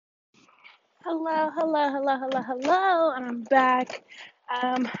Hello, and I'm back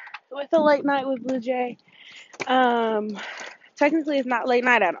with a late night with Blue Jay. Um, Technically, it's not late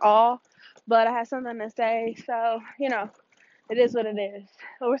night at all, but I had something to say, so it is what it is.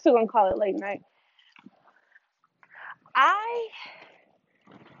 But we're still gonna call it late night. I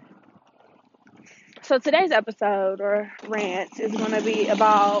so today's episode or rant is gonna be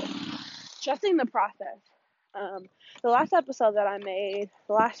about trusting the process. Um, the last episode that I made,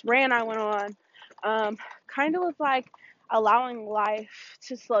 the last rant I went on, kind of was like allowing life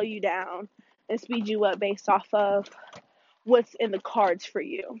to slow you down and speed you up based off of what's in the cards for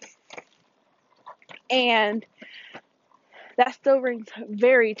you. And that still rings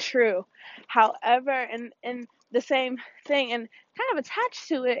very true. However, and the same thing and kind of attached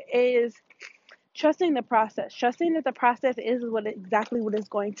to it is trusting the process, trusting that the process is exactly what it's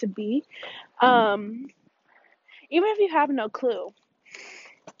going to be. Um, Even if you have no clue,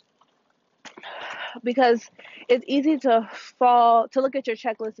 because it's easy to look at your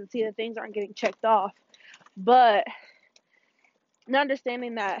checklist and see that things aren't getting checked off, but not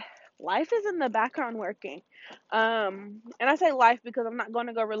understanding that life is in the background working. And I say life because I'm not going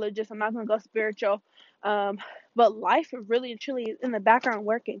to go religious, I'm not going to go spiritual, but life really and truly is in the background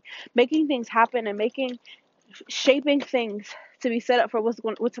working, making things happen and shaping things to be set up for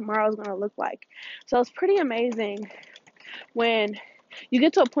what tomorrow is going to look like. So it's pretty amazing when you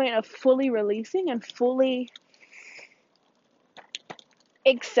get to a point of fully releasing and fully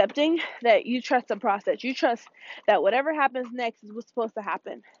accepting that you trust the process. You trust that whatever happens next is what's supposed to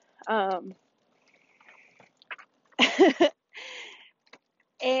happen.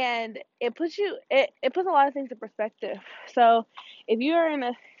 And it puts a lot of things in perspective. So if you are in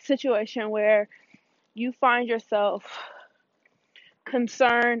a situation where you find yourself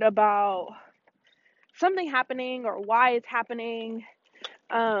concerned about something happening or why it's happening,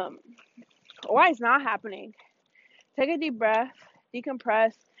 or why it's not happening, take a deep breath,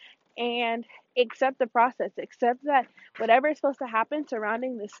 decompress, and accept the process. Accept that whatever is supposed to happen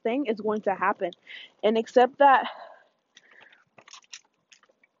surrounding this thing is going to happen, and accept that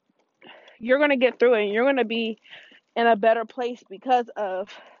you're going to get through it and you're going to be in a better place because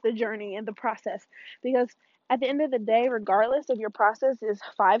of the journey and the process. Because at the end of the day, regardless if your process is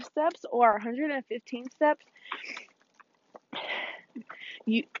 5 steps or 115 steps,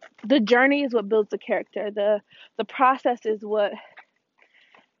 the journey is what builds the character. The process is what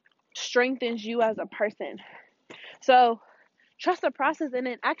strengthens you as a person. So trust the process and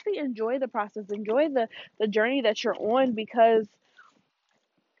then actually enjoy the process. Enjoy the journey that you're on, because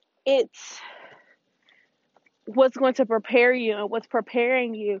it's what's going to prepare you and what's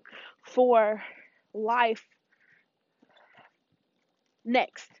preparing you for life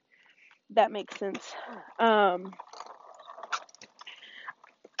next. That makes sense.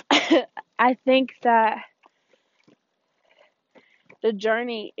 I think that the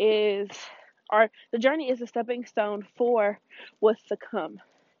journey is a stepping stone for what's to come.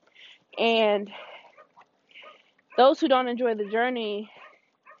 And those who don't enjoy the journey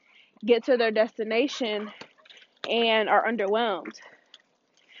get to their destination and are underwhelmed.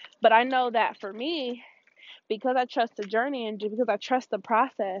 But I know that for me, because I trust the journey and because I trust the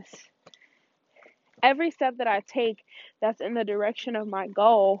process, every step that I take that's in the direction of my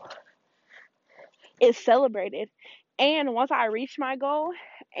goal is celebrated. And once I reach my goal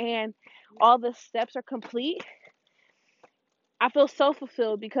and all the steps are complete, I feel so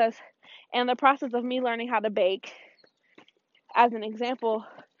fulfilled, because in the process of me learning how to bake, as an example,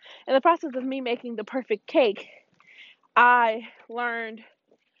 in the process of me making the perfect cake, I learned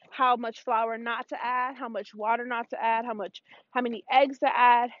how much flour not to add, how much water not to add, how many eggs to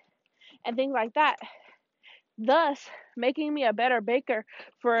add, and things like that. Thus, making me a better baker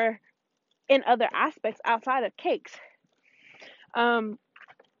for in other aspects outside of cakes. Um,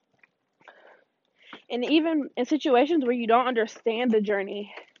 and even in situations where you don't understand the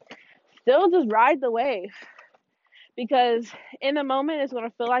journey, still just ride the wave, because in the moment it's going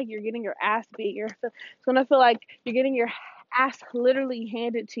to feel like you're getting your ass beat. It's going to feel like you're getting your ass literally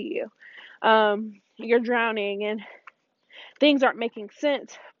handed to you. You're drowning and things aren't making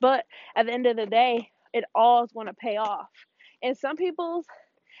sense, but at the end of the day, it all is going to pay off. And some people's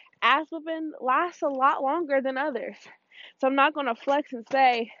ass whooping lasts a lot longer than others. So I'm not going to flex and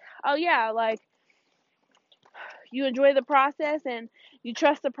say, oh yeah, like, you enjoy the process and you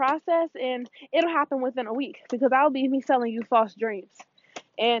trust the process and it'll happen within a week, because I'll be me selling you false dreams.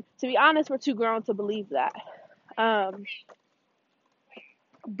 And to be honest, we're too grown to believe that.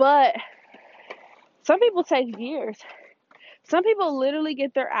 But some people take years. Some people literally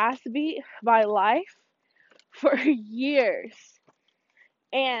get their ass beat by life for years.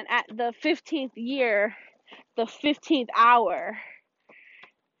 And at the 15th year, the 15th hour,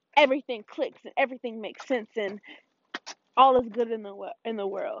 everything clicks and everything makes sense and all is good in the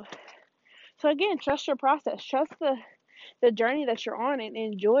world. So again, trust your process. Trust the journey that you're on and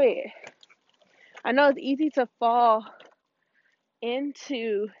enjoy it. I know it's easy to fall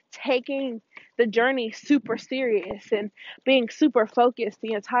into taking the journey super serious and being super focused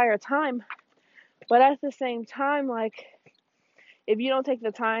the entire time. But at the same time, like, if you don't take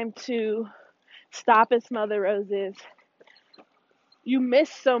the time to stop and smell the roses, you miss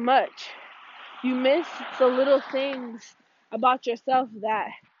so much. You miss the little things about yourself that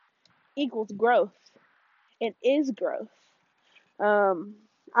equals growth and is growth.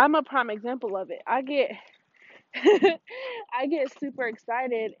 I'm a prime example of it. I get I get super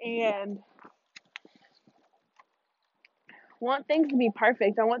excited and want things to be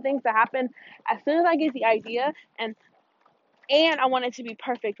perfect. I want things to happen as soon as I get the idea, and I want it to be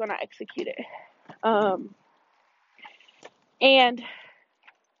perfect when I execute it. And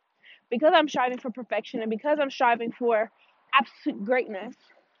because I'm striving for perfection and because I'm striving for absolute greatness,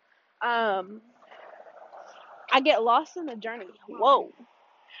 um, I get lost in the journey. Whoa.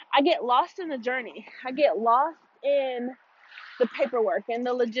 I get lost in the journey. I get lost in the paperwork and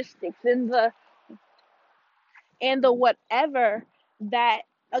the logistics and the whatever that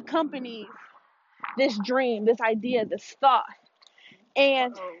accompanies this dream, this idea, this thought.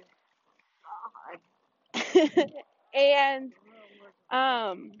 And and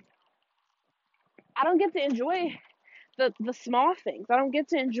I don't get to enjoy the small things. I don't get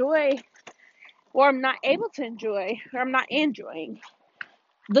to enjoy, or I'm not able to enjoy, or I'm not enjoying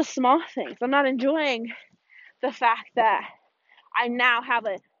the small things. I'm not enjoying the fact that I now have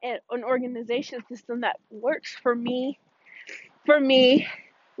an organization system that works for me,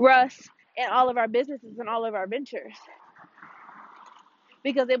 Russ, and all of our businesses and all of our ventures.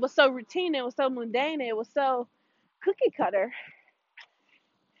 Because it was so routine, it was so mundane, it was so cookie cutter,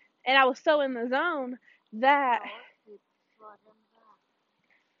 and I was so in the zone that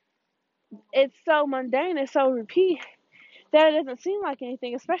it's so mundane, it's so repeat that it doesn't seem like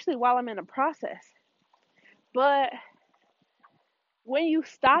anything, especially while I'm in a process. But when you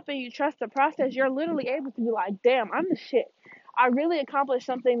stop and you trust the process, you're literally able to be like, damn, I'm the shit. I really accomplished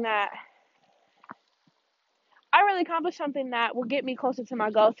something that will get me closer to my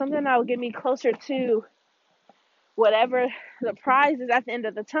goal, something that will get me closer to whatever the prize is at the end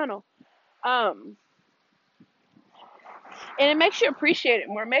of the tunnel. And it makes you appreciate it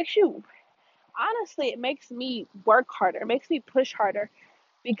more. It makes me work harder. It makes me push harder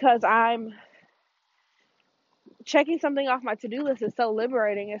because I'm checking something off my to-do list is so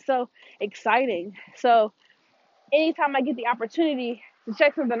liberating. It's so exciting. So anytime I get the opportunity to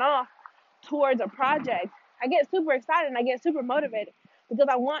check something off towards a project, I get super excited and I get super motivated because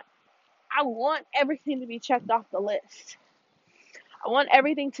I want everything to be checked off the list. I want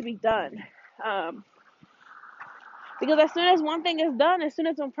everything to be done. Because as soon as one thing is done, as soon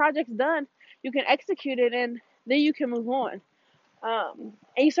as one project's done, you can execute it and then you can move on. And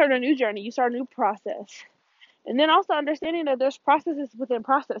you start a new journey, you start a new process. And then also understanding that there's processes within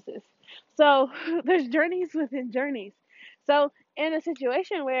processes. So there's journeys within journeys. So in a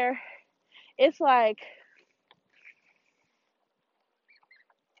situation where it's like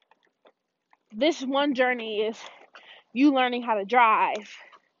this one journey is you learning how to drive,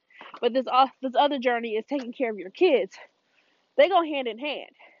 but this other journey is taking care of your kids. They go hand in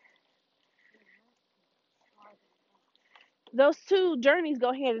hand. Those two journeys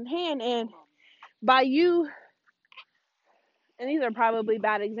go hand in hand, and by you, and these are probably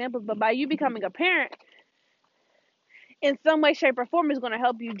bad examples, but by you becoming a parent, in some way, shape, or form, is going to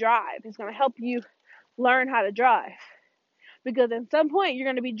help you drive. It's going to help you learn how to drive. Because at some point, you're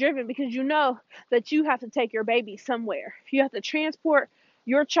going to be driven because you know that you have to take your baby somewhere. You have to transport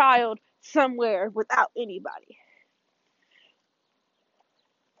your child somewhere without anybody.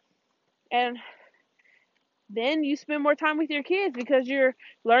 And then you spend more time with your kids because you're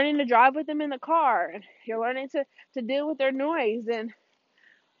learning to drive with them in the car. And you're learning to deal with their noise and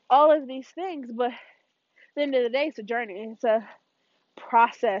all of these things. But at the end of the day, it's a journey. It's a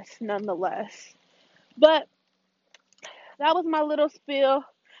process nonetheless. But that was my little spiel.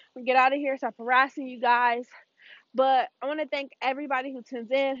 I'll get out of here, stop harassing you guys. But I want to thank everybody who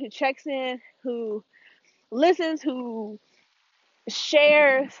tunes in, who checks in, who listens, who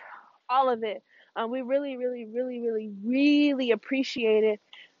shares, all of it. We really, really, really, really, really appreciate it.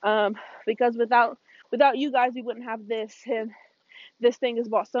 Because without you guys, we wouldn't have this. And this thing has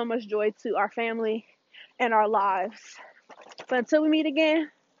brought so much joy to our family and our lives. But until we meet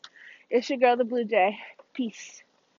again, it's your girl, the Blue Jay. Peace.